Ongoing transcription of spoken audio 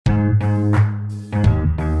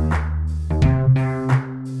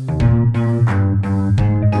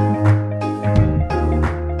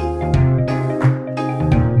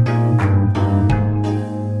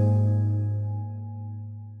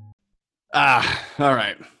All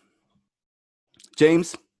right.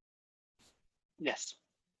 James, Yes.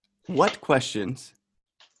 what questions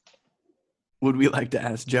would we like to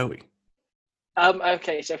ask Joey?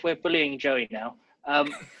 Okay, so if we're bullying Joey now,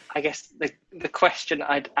 I guess the question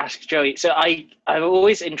I'd ask Joey. So I'm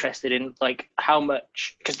always interested in like how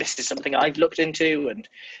much, because this is something I've looked into and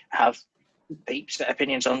have deep set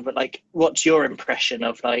opinions on. But like, what's your impression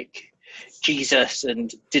of like Jesus,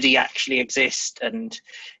 and did he actually exist? And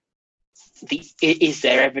is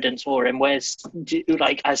there evidence for him?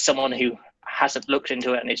 Like, as someone who hasn't looked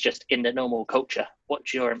into it and is just in the normal culture,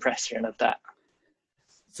 what's your impression of that?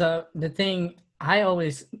 So the thing I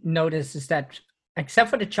always notice is that, except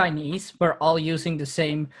for the Chinese, we're all using the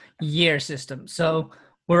same year system. So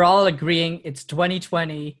we're all agreeing it's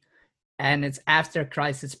 2020 and it's after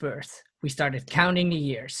Christ's birth. We started counting the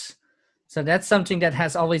years. So that's something that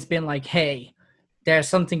has always been like, hey, there's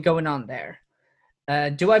something going on there.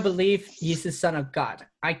 Do I believe he's the son of God?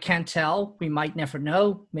 I can't tell. We might never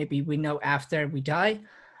know. Maybe we know after we die.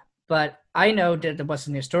 But I know that there was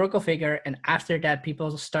an historical figure, and after that,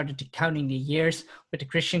 people started to counting the years with the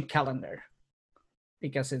Christian calendar,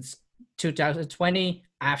 because it's 2020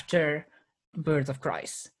 after the birth of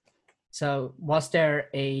Christ. So was there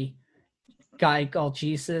a guy called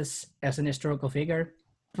Jesus as an historical figure?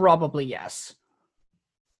 Probably yes.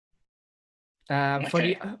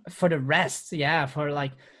 Okay. For the rest, yeah, for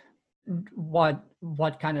like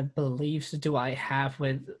what kind of beliefs do I have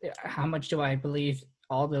with how much do I believe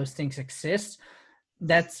all those things exist?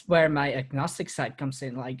 That's where my agnostic side comes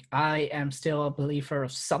in. Like, I am still a believer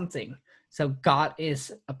of something. So God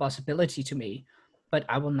is a possibility to me, but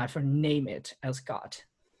I will never name it as God.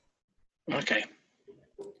 Okay.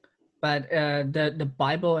 But the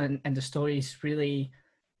Bible and the stories really,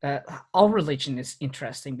 all religion is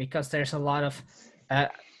interesting because there's a lot of,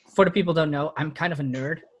 for the people who don't know, I'm kind of a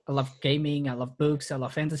nerd. I love gaming, I love books, I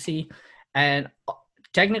love fantasy, and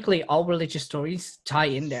technically all religious stories tie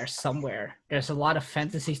in there somewhere. There's a lot of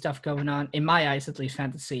fantasy stuff going on, in my eyes at least,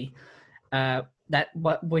 fantasy,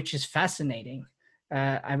 which is fascinating.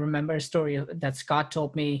 I remember a story that Scott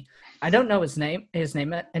told me. I don't know his name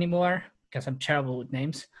anymore because I'm terrible with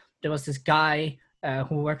names. There was this guy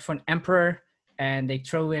who worked for an emperor, and they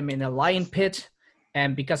threw him in a lion pit,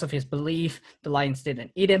 and because of his belief, the lions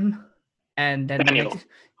didn't eat him. And then Daniel.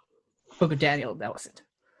 Book of Daniel, that was it.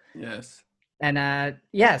 Yes. And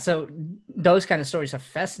so those kind of stories are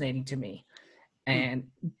fascinating to me. And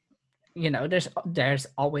there's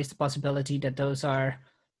always the possibility that those are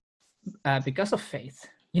because of faith.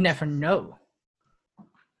 You never know.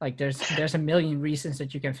 Like, there's a million reasons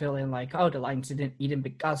that you can fill in, like, oh, the lions didn't eat him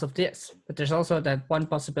because of this, but there's also that one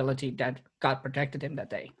possibility that God protected him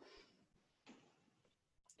that day.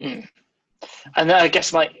 And then I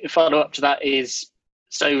guess my follow up to that is,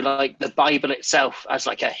 so like the Bible itself as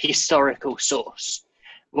like a historical source,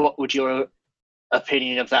 what would your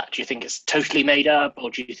opinion of that? Do you think it's totally made up,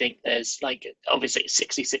 or do you think there's like, obviously it's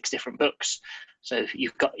 66 different books, so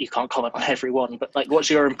you can't comment on every one, but like, what's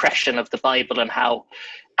your impression of the Bible and how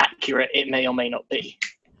accurate it may or may not be?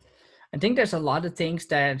 I think there's a lot of things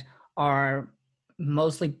that are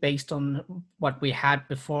mostly based on what we had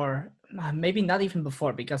before, maybe not even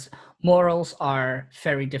before, because morals are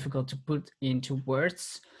very difficult to put into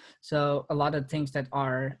words. So a lot of things that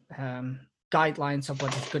are guidelines of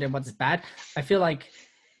what is good and what is bad, I feel like,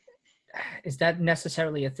 is that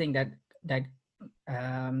necessarily a thing that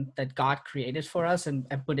God created for us and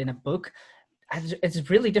put in a book? It's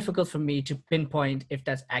really difficult for me to pinpoint if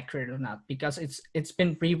that's accurate or not, because it's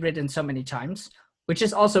been rewritten so many times, which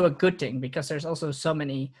is also a good thing, because there's also so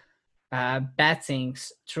many bad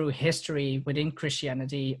things through history within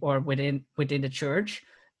Christianity or within the church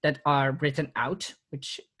that are written out,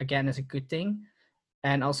 which again is a good thing,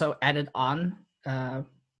 and also added on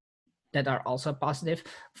that are also positive.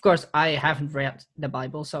 Of course, I haven't read the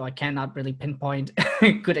Bible, so I cannot really pinpoint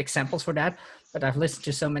good examples for that. But I've listened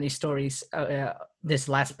to so many stories this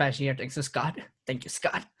past year. Thanks to Scott. Thank you,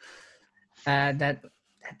 Scott. That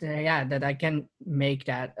I can make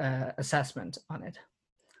that assessment on it.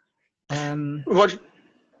 What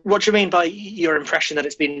do you mean by your impression that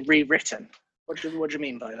it's been rewritten? What do you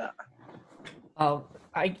mean by that? Oh,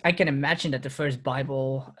 I can imagine that the first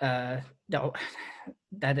Bible,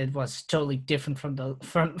 that it was totally different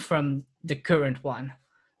from the current one.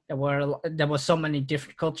 There was so many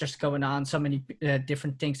different cultures going on, so many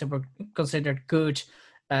different things that were considered good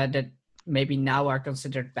that maybe now are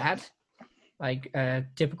considered bad, like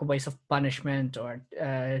typical ways of punishment or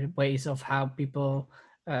ways of how people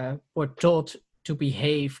were told to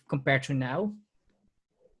behave compared to now.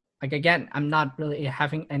 Like, again, I'm not really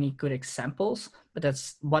having any good examples, but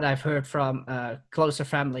that's what I've heard from closer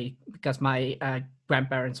family, because my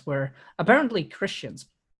grandparents were apparently Christians.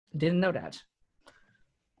 Didn't know that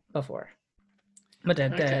before. But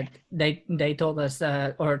Okay. they told us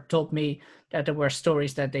or told me that there were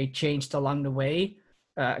stories that they changed along the way.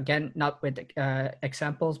 Again, not with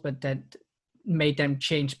examples, but that made them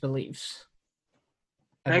change beliefs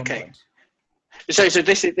at one Okay. point. So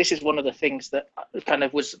this is one of the things that kind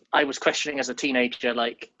of I was questioning as a teenager,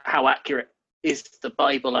 like how accurate is the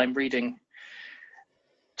Bible I'm reading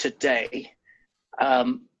today?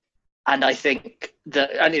 And I think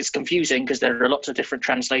that, and it's confusing because there are lots of different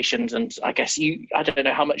translations, and I guess I don't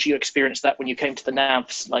know how much you experienced that when you came to the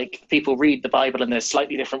NAVs. Like, people read the Bible and there's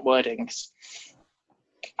slightly different wordings,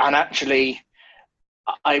 and actually,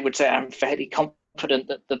 I would say I'm fairly confident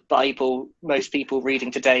that the Bible most people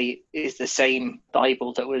reading today is the same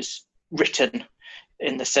Bible that was written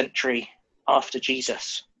in the century after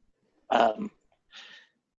Jesus.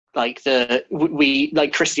 Like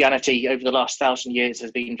Christianity over the last 1,000 years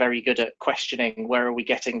has been very good at questioning, where are we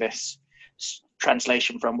getting this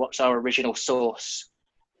translation from? What's our original source?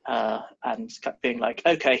 And being like,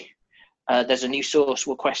 okay, there's a new source,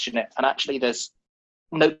 we'll question it. And actually, there's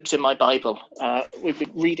notes in my Bible. We've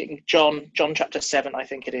been reading John chapter 7, I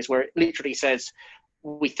think it is, where it literally says,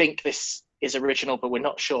 we think this is original, but we're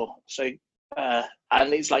not sure. So,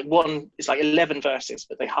 and it's like 11 verses,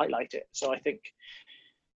 but they highlight it. So I think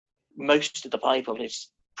most of the Bible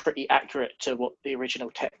is pretty accurate to what the original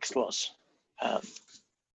text was.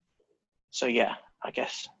 So yeah, I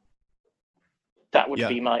guess that would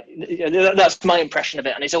be that's my impression of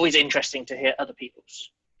it. And it's always interesting to hear other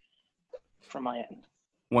people's from my end.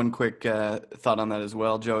 One quick thought on that as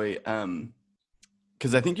well, Joey,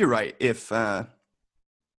 because I think you're right. If the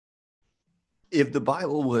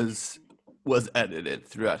Bible was edited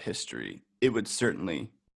throughout history, it would certainly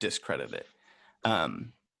discredit it.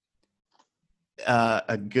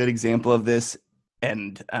 A good example of this,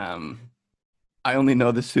 and I only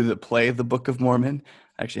know this through the play, The Book of Mormon.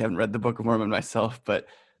 I actually haven't read The Book of Mormon myself, but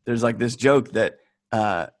there's like this joke that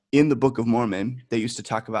in the Book of Mormon, they used to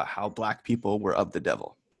talk about how black people were of the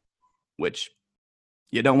devil, which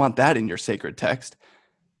you don't want that in your sacred text,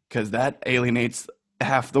 because that alienates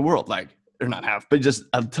half the world, or not half, but just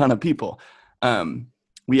a ton of people.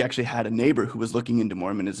 We actually had a neighbor who was looking into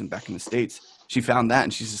Mormonism back in the States. She found that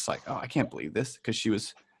and she's just like, oh, I can't believe this, because she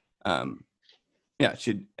was,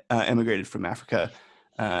 she'd emigrated from Africa.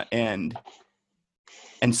 And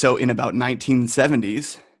so in about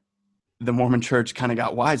 1970s, the Mormon church kind of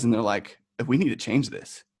got wise, and they're like, we need to change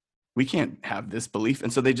this. We can't have this belief.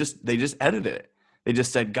 And so they just edited it. They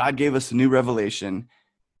just said, God gave us a new revelation.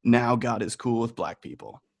 Now God is cool with black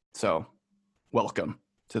people. So welcome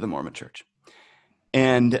to the Mormon church.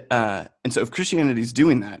 And so if Christianity is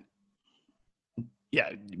doing that,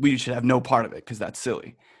 yeah, we should have no part of it, because that's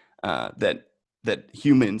silly. That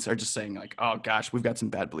humans are just saying like, oh gosh, we've got some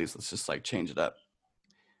bad beliefs, let's just like change it up.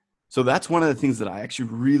 So that's one of the things that I actually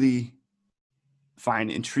really find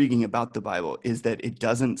intriguing about the Bible, is that it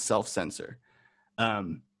doesn't self-censor.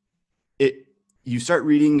 You start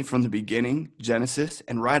reading from the beginning, Genesis,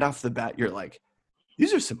 and right off the bat, you're like,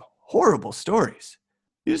 these are some horrible stories.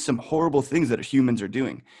 These are some horrible things that humans are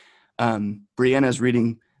doing. Brianna's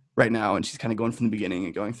reading right now, and she's kind of going from the beginning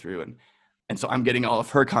and going through, and so I'm getting all of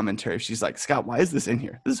her commentary. She's like, Scott, why is this in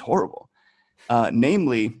here? This is horrible.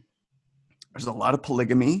 Namely, there's a lot of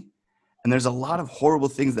polygamy, and there's a lot of horrible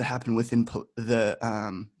things that happen within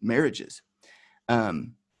the marriages.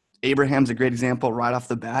 Abraham's a great example right off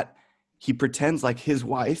the bat. He pretends like his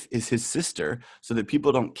wife is his sister so that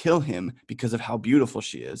people don't kill him because of how beautiful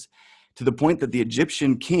she is, to the point that the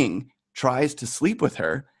Egyptian king tries to sleep with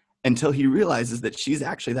her until he realizes that she's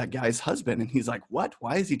actually that guy's husband. And he's like, what?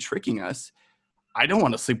 Why is he tricking us? I don't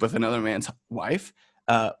want to sleep with another man's wife.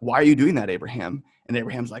 Why are you doing that, Abraham? And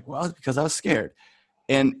Abraham's like, well, it's because I was scared.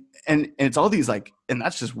 And it's all these like, and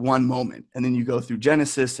that's just one moment. And then you go through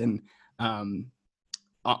Genesis and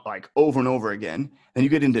like over and over again. Then you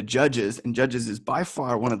get into Judges, and Judges is by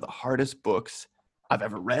far one of the hardest books I've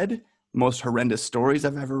ever read, most horrendous stories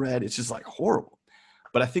I've ever read. It's just like horrible.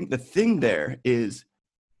 But I think the thing there is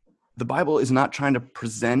the Bible is not trying to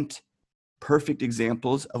present perfect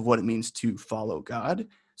examples of what it means to follow God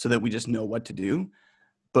so that we just know what to do,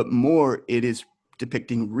 but more it is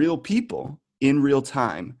depicting real people in real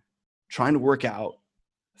time trying to work out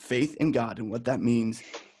faith in God and what that means,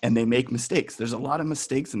 and they make mistakes. There's a lot of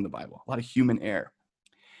mistakes in the Bible, a lot of human error.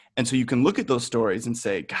 And so you can look at those stories and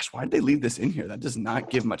say, gosh, why did they leave this in here? That does not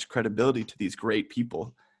give much credibility to these great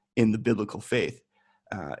people in the biblical faith,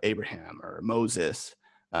 Abraham or Moses,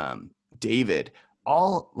 David,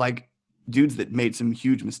 all like dudes that made some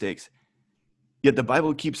huge mistakes. Yet the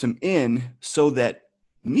Bible keeps them in so that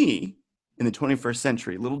me, in the 21st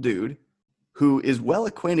century, little dude, who is well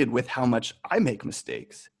acquainted with how much I make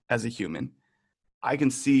mistakes as a human, I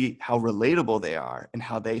can see how relatable they are and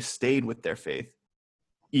how they stayed with their faith,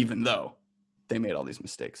 even though they made all these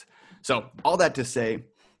mistakes. So all that to say,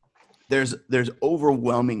 there's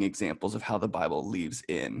overwhelming examples of how the Bible leaves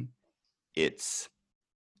in its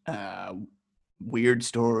weird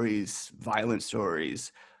stories, violent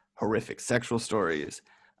stories, horrific sexual stories.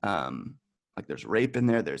 Like there's rape in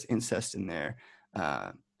there, there's incest in there.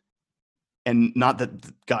 And not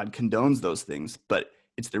that God condones those things, but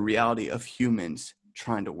it's the reality of humans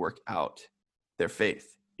trying to work out their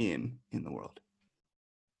faith in the world.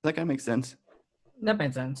 Does that kind of make sense? That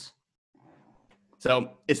makes sense.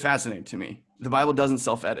 So it's fascinating to me. The Bible doesn't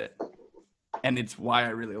self-edit, and it's why I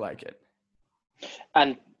really like it.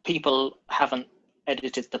 And people haven't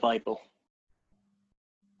edited the Bible.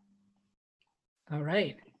 All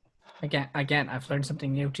right. Again, I've learned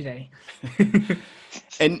something new today.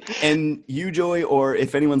 And you, Joey, or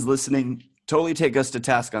if anyone's listening, totally take us to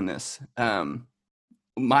task on this.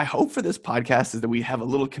 My hope for this podcast is that we have a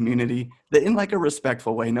little community that, in like a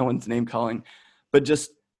respectful way, no one's name calling, but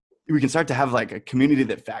just we can start to have like a community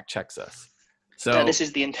that fact checks us. So this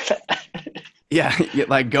is the internet. yeah,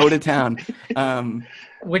 like go to town.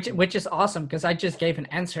 Which is awesome, because I just gave an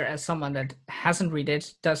answer as someone that hasn't read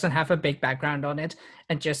it, doesn't have a big background on it,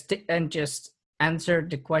 and just answered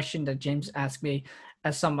the question that James asked me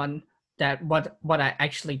as someone that what I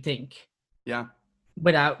actually think. Yeah.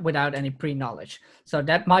 Without any pre-knowledge. So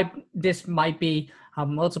this might be how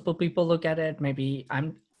multiple people look at it. Maybe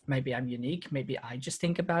I'm unique. Maybe I just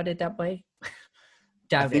think about it that way.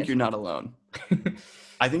 I think you're not alone.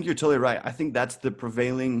 I think you're totally right. I think that's the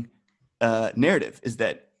prevailing narrative, is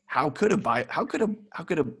that how could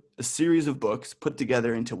a series of books put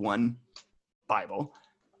together into one Bible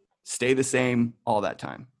stay the same all that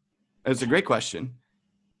time? It's a great question,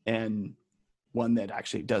 and one that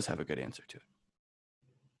actually does have a good answer to it.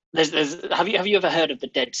 Have you ever heard of the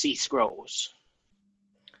Dead Sea Scrolls?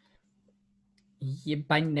 Yeah,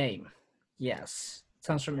 by name, yes,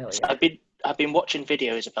 sounds familiar. So I've been watching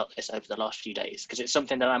videos about this over the last few days because it's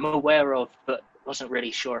something that I'm aware of but wasn't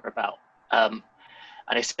really sure about. And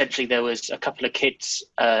essentially, there was a couple of kids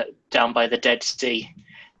down by the Dead Sea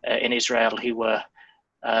in Israel who were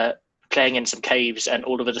playing in some caves, and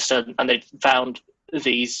all of a sudden, and they found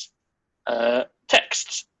these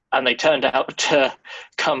texts. And they turned out to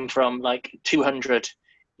come from like 200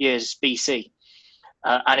 years BC.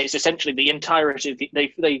 And it's essentially the entirety of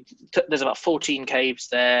there's about 14 caves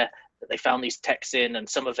there that they found these texts in, and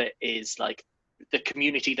some of it is like the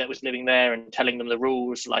community that was living there and telling them the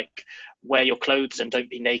rules, like wear your clothes and don't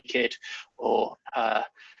be naked, or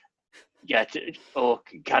or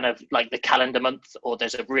kind of like the calendar month, or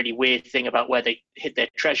there's a really weird thing about where they hid their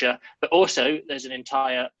treasure. But also there's an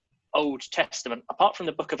entire Old Testament, apart from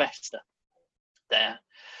the Book of Esther, there,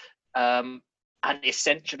 and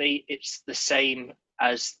essentially it's the same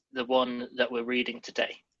as the one that we're reading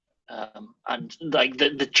today, and like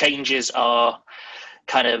the changes are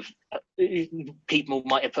kind of people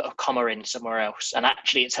might have put a comma in somewhere else, and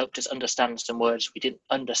actually it's helped us understand some words we didn't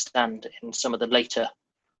understand in some of the later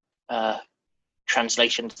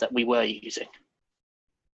translations that we were using.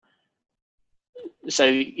 So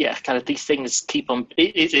yeah, kind of these things keep on.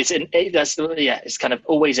 It's kind of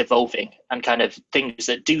always evolving, and kind of things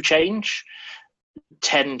that do change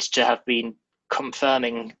tend to have been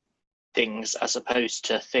confirming things as opposed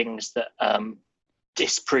to things that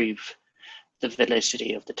disprove the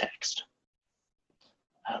validity of the text.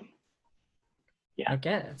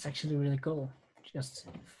 Okay, that's actually really cool. Just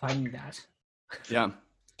finding that. Yeah,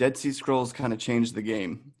 Dead Sea Scrolls kind of changed the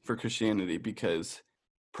game for Christianity, because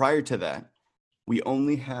prior to that, we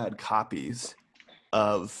only had copies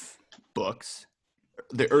of books.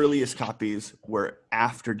 The earliest copies were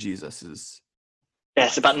after Jesus's.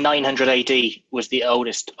 Yes, about 900 AD was the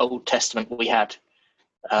oldest Old Testament we had.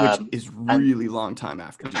 Which is really long time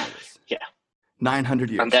after Jesus. Yeah. 900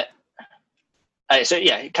 years. And so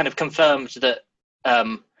yeah, it kind of confirmed that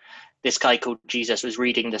this guy called Jesus was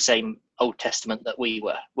reading the same Old Testament that we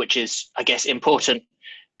were, which is, I guess, important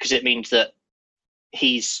because it means that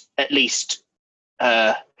he's at least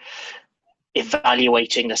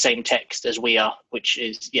evaluating the same text as we are, which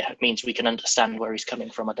is, it means we can understand where he's coming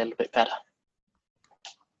from a little bit better.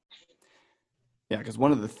 Yeah, because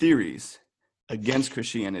one of the theories against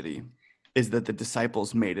Christianity is that the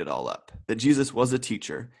disciples made it all up, that Jesus was a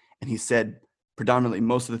teacher, and he said predominantly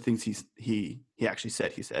most of the things he actually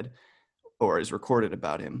said, or is recorded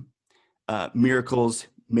about him. Miracles,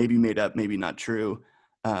 maybe made up, maybe not true.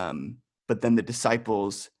 But then the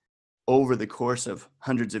disciples, over the course of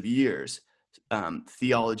hundreds of years,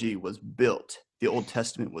 theology was built. The Old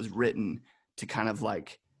Testament was written to kind of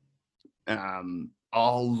like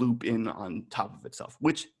all loop in on top of itself,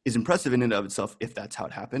 which is impressive in and of itself if that's how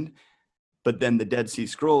it happened. But then the Dead Sea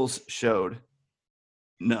Scrolls showed,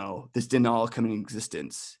 no, this didn't all come in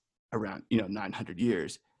existence around 900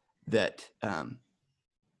 years, that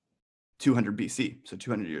 200 BC, so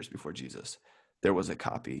 200 years before Jesus, there was a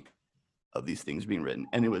copy of these things being written,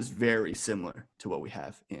 and it was very similar to what we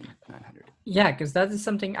have in 900. Yeah, because that is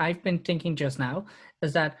something I've been thinking just now,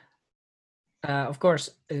 is that of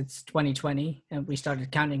course it's 2020 and we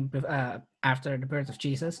started counting after the birth of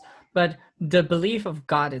Jesus, but the belief of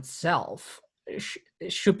God itself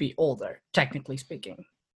should be older, technically speaking.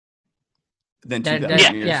 Than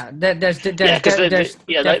 2,000 years. Yeah, there's definitely...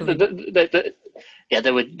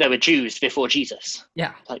 there were Jews before Jesus.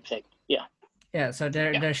 Yeah, type thing. Yeah, so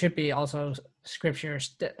there should be also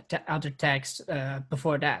scriptures, other texts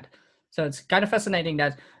before that. So it's kind of fascinating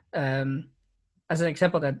that, as an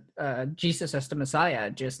example, that Jesus as the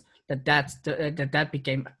Messiah, just that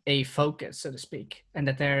became a focus, so to speak, and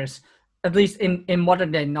that there's, at least in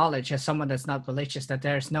modern day knowledge, as someone that's not religious, that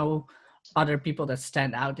there's no other people that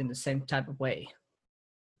stand out in the same type of way.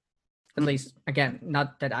 At least, again,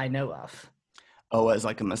 not that I know of. Oh, as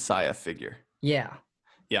like a Messiah figure. Yeah.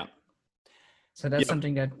 Yeah. So that's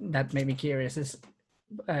something that made me curious. Is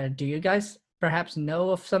do you guys perhaps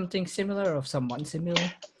know of something similar, or of someone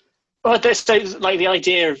similar? Well, so like the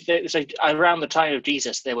idea of so around the time of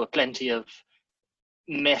Jesus, there were plenty of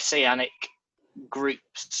messianic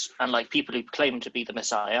groups and like people who claimed to be the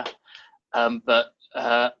Messiah, but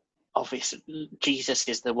obviously Jesus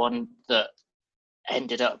is the one that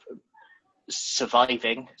ended up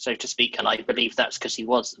surviving, so to speak, and I believe that's because he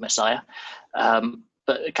was the Messiah.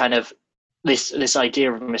 But kind of this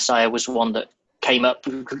idea of a Messiah was one that came up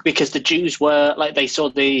because the Jews were like, they saw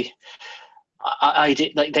like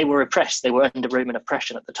they were oppressed. They were under Roman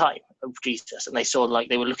oppression at the time of Jesus, and they saw like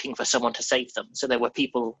they were looking for someone to save them. So there were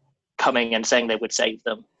people coming and saying they would save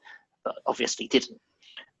them, but obviously didn't.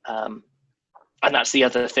 And that's the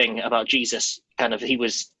other thing about Jesus. Kind of, he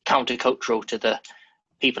was countercultural to the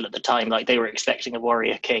people at the time. Like they were expecting a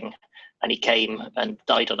warrior king, and he came and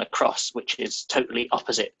died on a cross, which is totally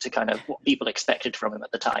opposite to kind of what people expected from him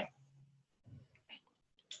at the time.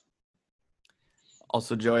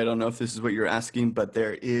 Also, Joey, I don't know if this is what you're asking, but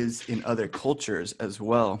there is in other cultures as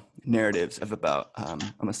well narratives of about a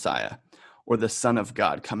Messiah or the Son of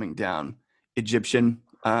God coming down. Egyptian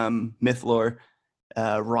myth lore,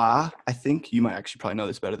 Ra, I think, you might actually probably know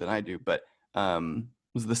this better than I do, but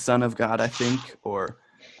was the Son of God, I think, or...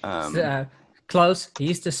 Close.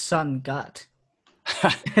 He's the sun god.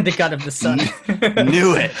 The god of the sun.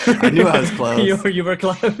 Knew it. I knew I was close. You were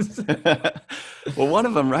close. Well, one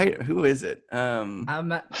of them, right? Who is it?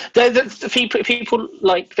 The people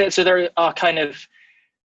like that. So there are kind of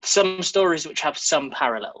some stories which have some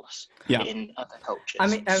parallels in other cultures. I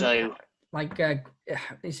mean, so like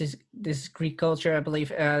this is Greek culture, I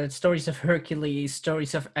believe. Stories of Hercules,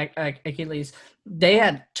 stories of Achilles. They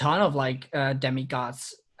had a ton of like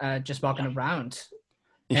demigods just walking around,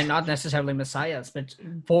 and not necessarily messiahs, but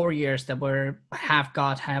warriors that were half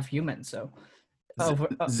god, half human. So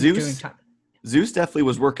Zeus definitely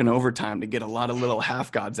was working overtime to get a lot of little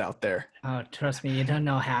half gods out there. Oh, trust me, you don't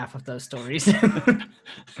know half of those stories.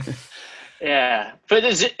 Yeah, but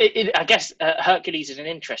I guess Hercules is an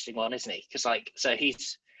interesting one, isn't he? Because like, so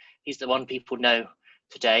he's the one people know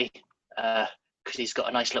today because he's got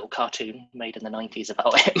a nice little cartoon made in the 90s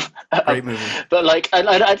about him. Great movie. But like, I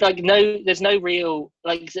like no, there's no real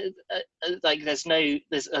like there's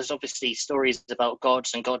obviously stories about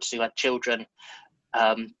gods and gods who had children,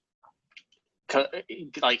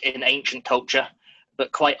 like in ancient culture,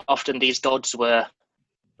 but quite often these gods were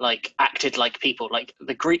like acted like people. Like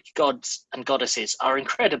the Greek gods and goddesses are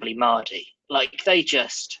incredibly mardy. Like they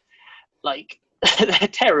just like they're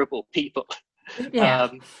terrible people. Yeah.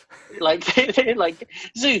 Like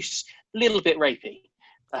Zeus, a little bit rapey.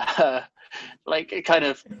 Like kind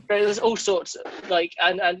of there's all sorts of, like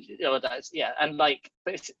and you know that's and like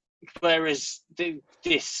whereas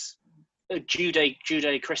this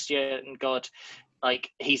Judeo-Christian God, like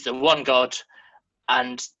he's the one God,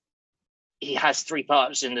 and he has three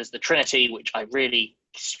parts, and there's the Trinity, which I really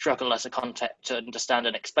struggle as a concept to understand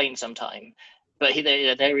and explain sometime. But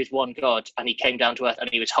there is one God, and he came down to earth, and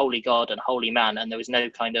he was holy God and holy man, and there was no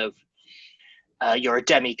kind of you're a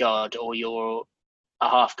demigod or you're a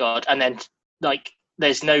half God. And then like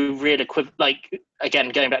there's no real equivalent. Like, again,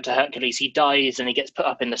 going back to Hercules, he dies and he gets put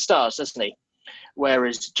up in the stars, doesn't he?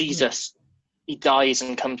 Whereas Jesus, he dies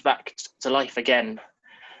and comes back to life again.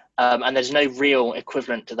 And there's no real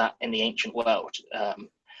equivalent to that in the ancient world.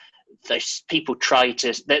 Those people try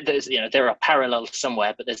to, there are parallels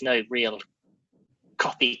somewhere, but there's no real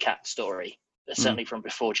copycat story, certainly from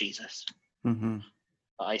before Jesus. Mm-hmm.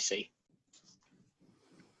 I see.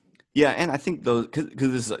 Yeah, and I think those,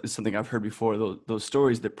 because this is something I've heard before, those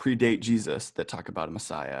stories that predate Jesus that talk about a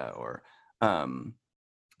Messiah or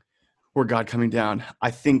God coming down,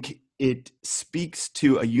 I think it speaks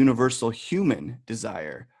to a universal human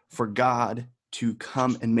desire for God to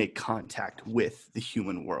come and make contact with the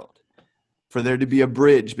human world, for there to be a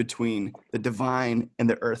bridge between the divine and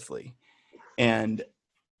the earthly. And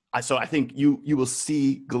so I think you will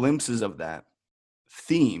see glimpses of that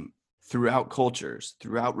theme throughout cultures,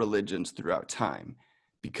 throughout religions, throughout time,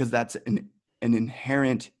 because that's an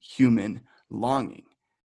inherent human longing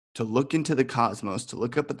to look into the cosmos, to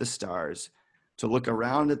look up at the stars, to look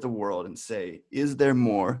around at the world and say, is there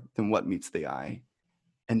more than what meets the eye?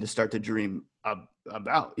 And to start to dream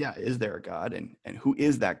about, is there a God, and who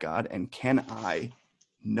is that God? And can I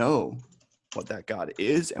know what that God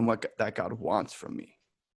is and what that God wants from me?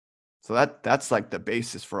 So that's like the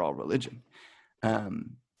basis for all religion.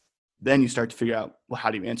 Then you start to figure out, well, how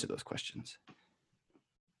do you answer those questions?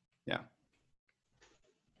 Yeah.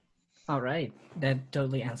 All right. That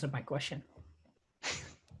totally answered my question.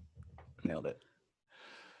 Nailed it.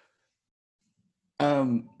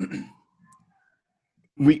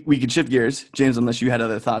 We could shift gears, James, unless you had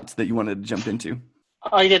other thoughts that you wanted to jump into.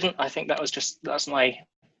 I didn't. I think that's my,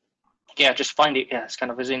 just find it. Yeah, it's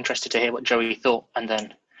kind of was interested to hear what Joey thought and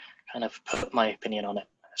then kind of put my opinion on it.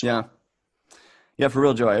 Yeah. Yeah, for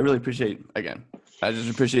real, Joey. I really appreciate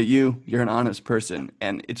you. You're an honest person.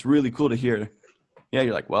 And it's really cool to hear,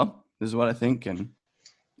 you're like, well, this is what I think. And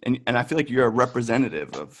I feel like you're a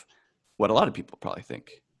representative of what a lot of people probably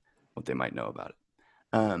think, what they might know about it.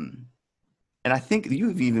 And I think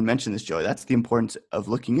you've even mentioned this, Joey. That's the importance of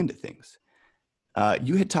looking into things.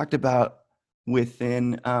 You had talked about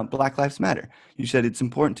within Black Lives Matter. You said it's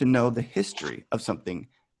important to know the history of something,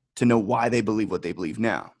 to know why they believe what they believe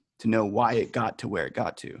now, to know why it got to where it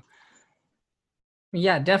got to.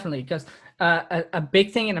 Yeah, definitely. Because a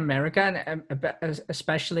big thing in America, and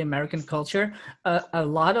especially American culture, a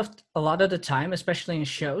lot of the time, especially in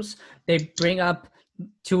shows, they bring up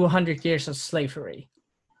 200 years of slavery.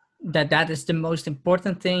 That is the most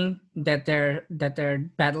important thing that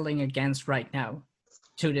they're battling against right now,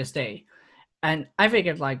 to this day. And I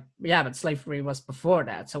figured, like, but slavery was before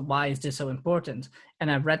that, so why is this so important?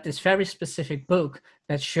 And I read this very specific book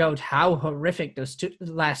that showed how horrific those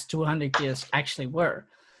last 200 years actually were.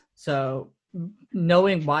 So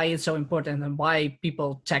knowing why it's so important and why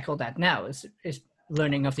people tackle that now is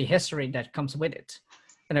learning of the history that comes with it.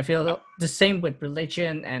 And I feel the same with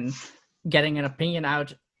religion, and getting an opinion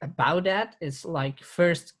out about that is like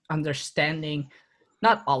first understanding,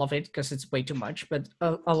 not all of it because it's way too much, but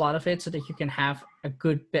a lot of it, so that you can have a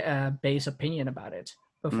good base opinion about it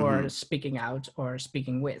before speaking out or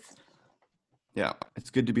speaking with. Yeah, it's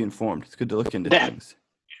good to be informed. It's good to look into things.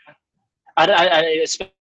 I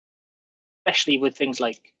especially with things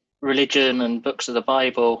like religion and books of the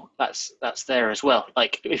Bible, that's there as well.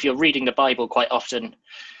 Like if you're reading the Bible quite often,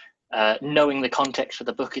 knowing the context for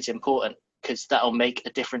the book is important, because that'll make a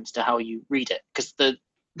difference to how you read it. Because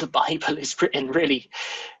the Bible is written really,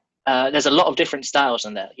 there's a lot of different styles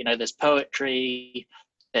in there. There's poetry,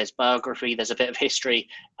 there's biography, there's a bit of history,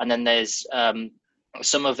 and then there's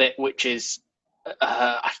some of it which is,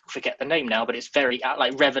 I forget the name now, but it's very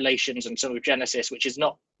like Revelations and some of Genesis, which is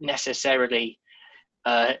not necessarily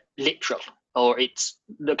literal, or it's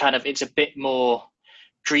a bit more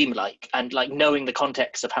dreamlike. And like knowing the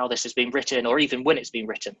context of how this has been written, or even when it's been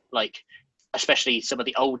written, like especially some of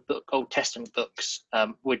the Old Testament books.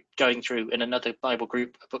 We're going through in another Bible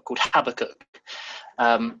group a book called Habakkuk,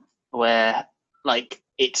 where like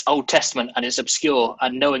it's Old Testament and it's obscure,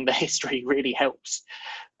 and knowing the history really helps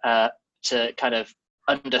to kind of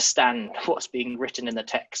understand what's being written in the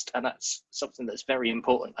text. And that's something that's very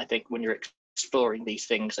important, I think, when you're exploring these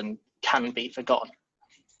things and can be forgotten.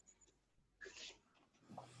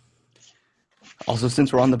 Also,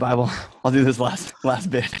 since we're on the Bible, I'll do this last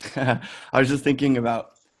bit. I was just thinking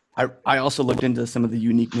about, I also looked into some of the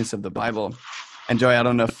uniqueness of the Bible. And Joey, I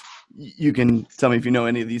don't know if you can tell me if you know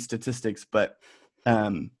any of these statistics, but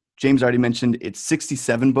James already mentioned it's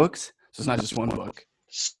 67 books. So it's not just one book.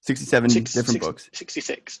 67 different books.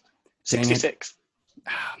 66. 66.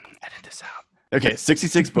 Edit this out. Okay,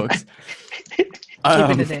 66 books.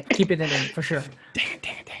 Keep it in for sure. Dang.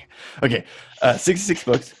 Okay, 66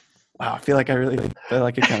 books. Wow, I feel like I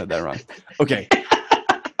counted that wrong. Okay.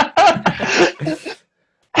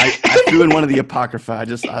 I threw in one of the Apocrypha.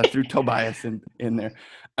 I threw Tobias in there.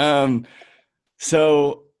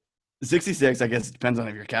 So 66, I guess it depends on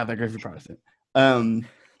if you're Catholic or if you're Protestant.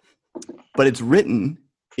 But it's written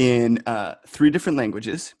in 3 different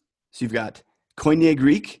languages. So you've got Koine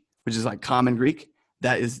Greek, which is like Common Greek.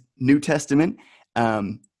 That is New Testament.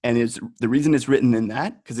 And the reason it's written in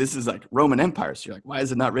that, because this is like Roman Empire. So you're like, why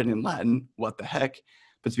is it not written in Latin? What the heck?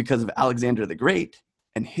 But it's because of Alexander the Great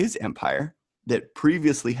and his empire that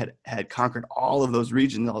previously had conquered all of those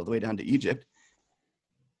regions all the way down to Egypt.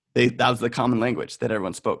 That was the common language that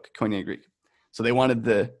everyone spoke, Koine Greek. So they wanted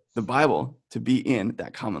the Bible to be in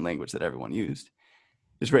that common language that everyone used.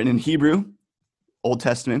 It's written in Hebrew, Old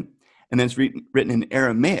Testament, and then it's written in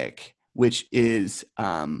Aramaic, which is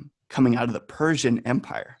coming out of the Persian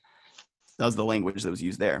Empire. That was the language that was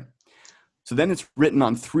used there. So then it's written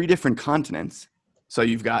on 3 different continents. So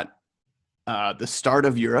you've got the start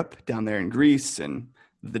of Europe down there in Greece, and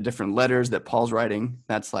the different letters that Paul's writing.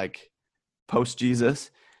 That's like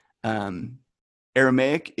post-Jesus.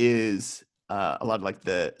 Aramaic is a lot of like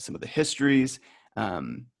some of the histories,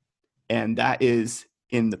 and that is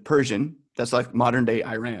in the Persian. That's like modern day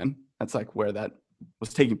Iran. That's like where that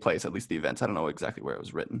was taking place, at least the events. I don't know exactly where it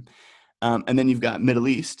was written. And then you've got Middle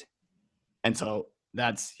East, and so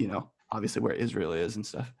that's obviously where Israel is and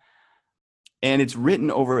stuff. And it's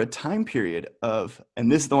written over a time period of,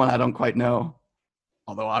 and this is the one I don't quite know,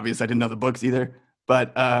 although obviously I didn't know the books either,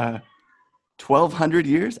 but 1,200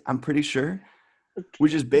 years, I'm pretty sure,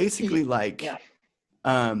 which is basically like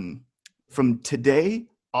from today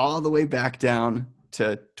all the way back down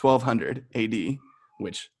to 1200 AD,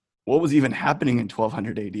 which, what was even happening in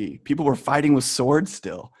 1200 AD? People were fighting with swords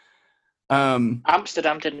still.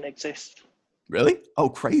 Amsterdam didn't exist. Really? Oh,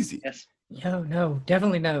 crazy. Yes. No,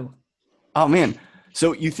 definitely no. Oh, man.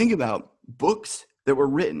 So you think about books that were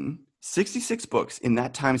written, 66 books in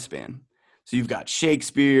that time span. So you've got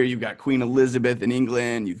Shakespeare, you've got Queen Elizabeth in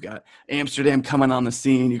England, you've got Amsterdam coming on the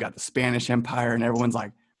scene, you got the Spanish Empire, and everyone's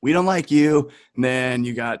like, we don't like you. And then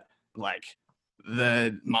you got like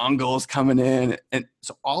the Mongols coming in. And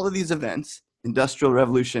so all of these events, Industrial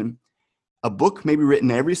Revolution, a book may be written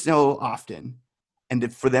every so often,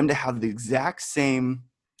 and for them to have the exact same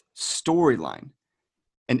storyline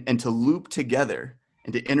and to loop together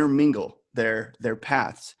and to intermingle their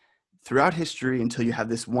paths throughout history until you have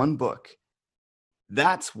this one book.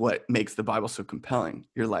 That's what makes the Bible so compelling.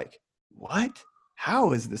 You're like, what?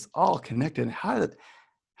 How is this all connected? How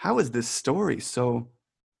is this story so,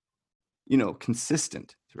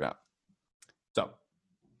 consistent throughout? So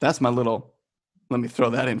that's my little, let me throw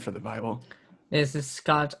that in for the Bible. This is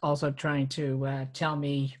Scott also trying to tell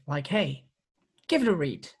me, like, hey, give it a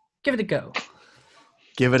read. Give it a go.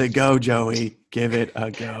 Give it a go, Joey. Give it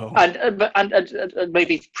a go. And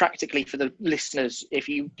maybe practically for the listeners, if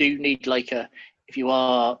you do need if you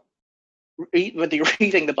are whether you're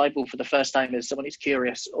reading the Bible for the first time as someone who's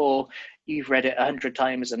curious, or you've read it 100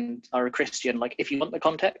 times and are a Christian, like if you want the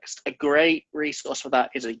context, a great resource for that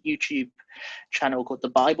is a YouTube channel called The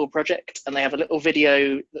Bible Project, and they have a little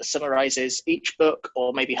video that summarizes each book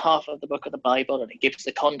or maybe half of the book of the Bible, and it gives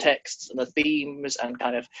the context and the themes and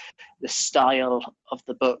kind of the style of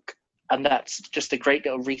the book. And that's just a great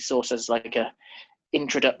little resource as like a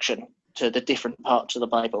introduction to the different parts of the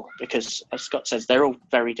Bible, because as Scott says, they're all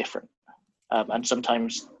very different. And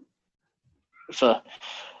sometimes for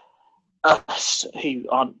us who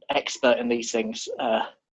aren't expert in these things,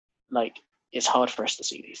 it's hard for us to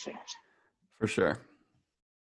see these things. For sure.